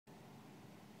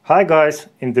Hi guys,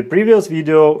 in the previous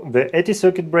video the ETI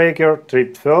circuit breaker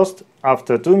tripped first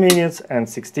after 2 minutes and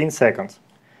 16 seconds.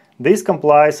 This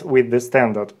complies with the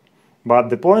standard, but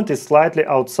the point is slightly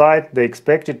outside the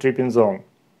expected tripping zone.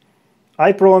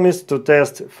 I promised to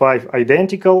test 5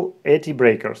 identical ETI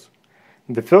breakers.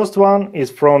 The first one is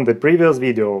from the previous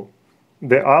video.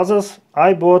 The others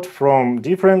I bought from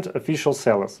different official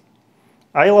sellers.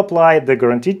 I'll apply the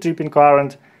guaranteed tripping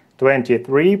current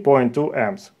 23.2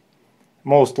 amps.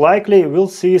 Most likely we'll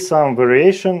see some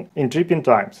variation in tripping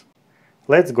times.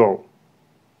 Let's go.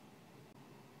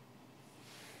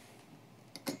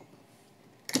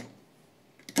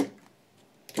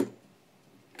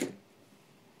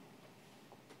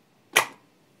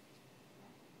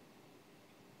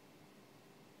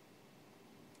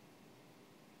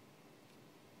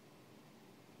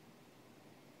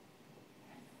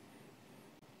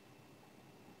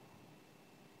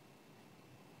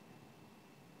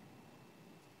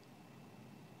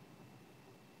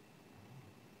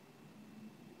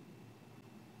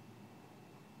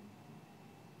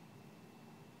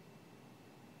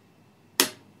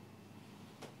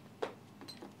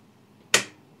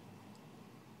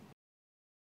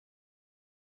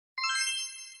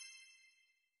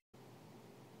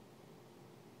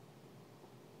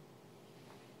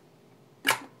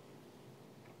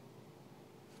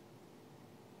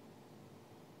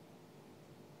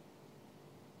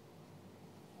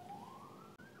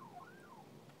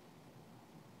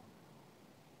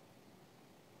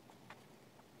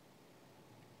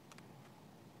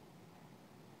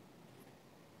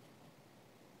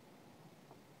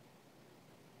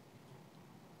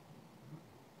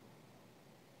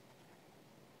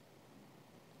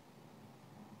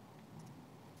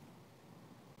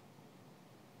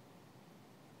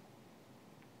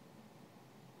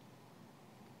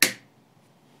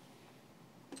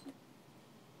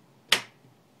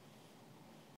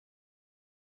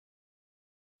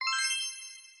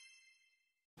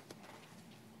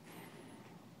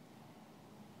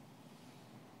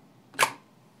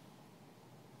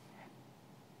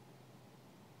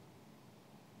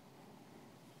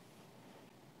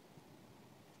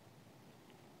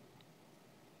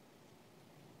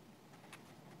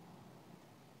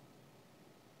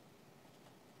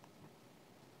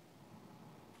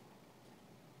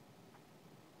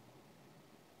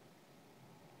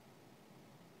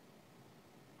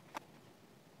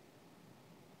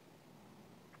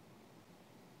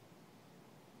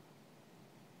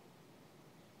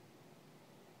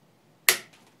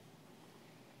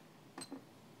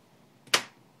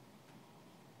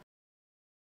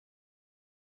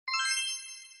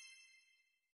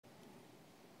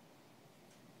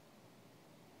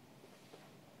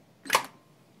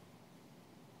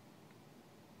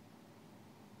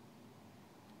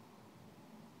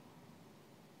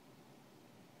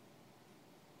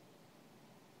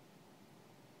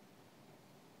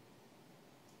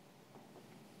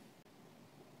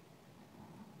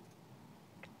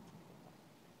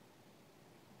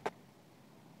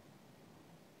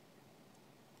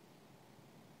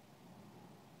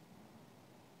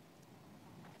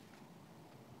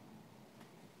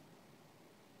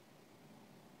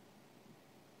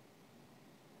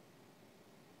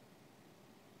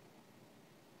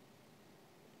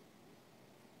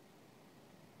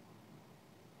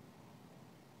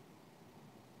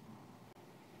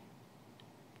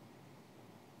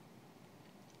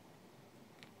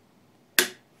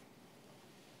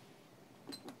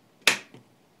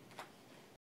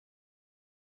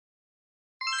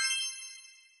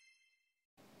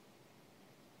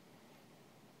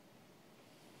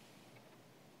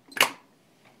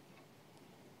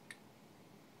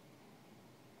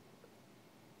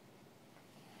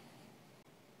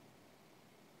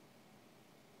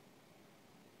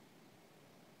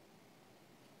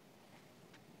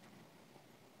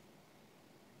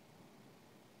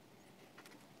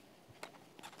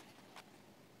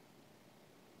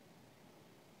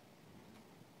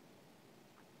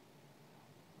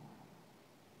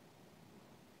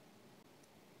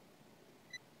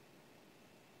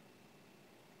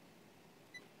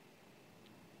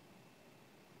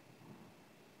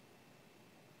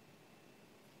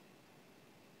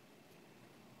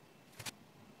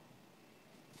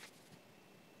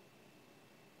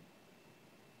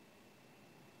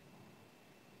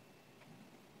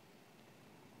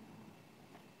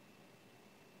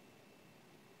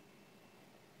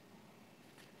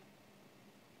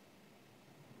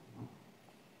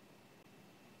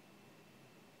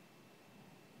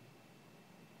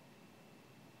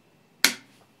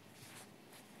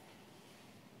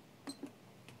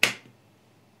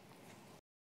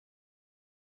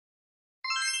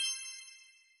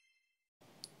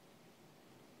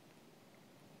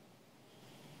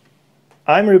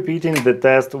 I'm repeating the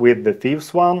test with the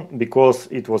fifth one because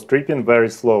it was tripping very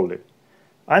slowly.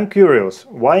 I'm curious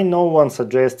why no one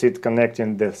suggested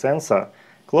connecting the sensor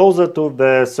closer to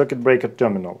the circuit breaker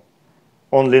terminal.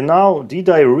 Only now did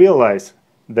I realize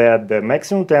that the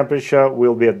maximum temperature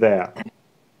will be there.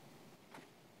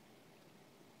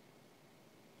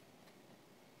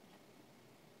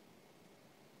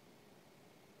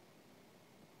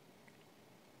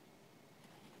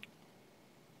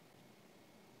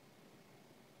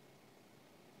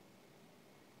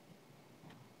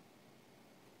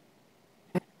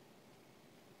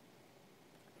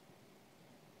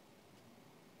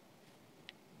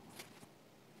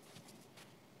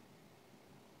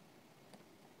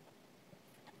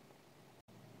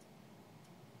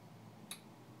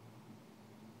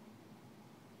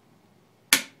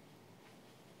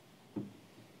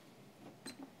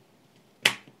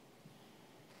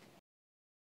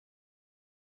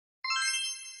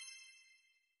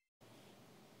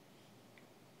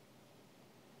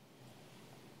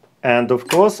 And of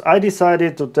course, I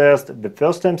decided to test the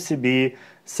first MCB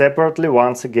separately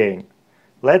once again.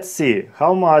 Let's see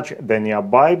how much the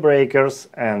nearby breakers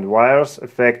and wires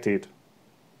affect it.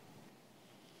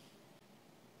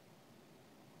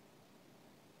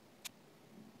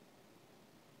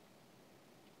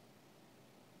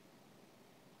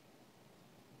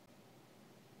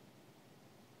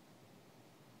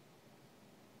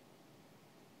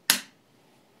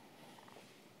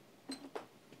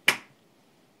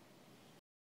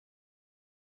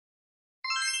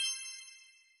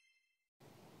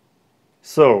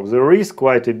 So, there is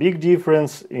quite a big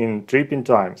difference in tripping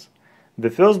times. The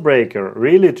first breaker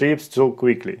really trips too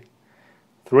quickly.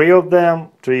 3 of them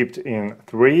tripped in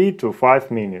 3 to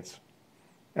 5 minutes,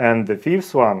 and the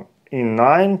fifth one in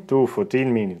 9 to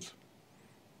 14 minutes.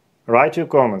 Write your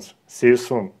comments. See you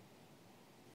soon.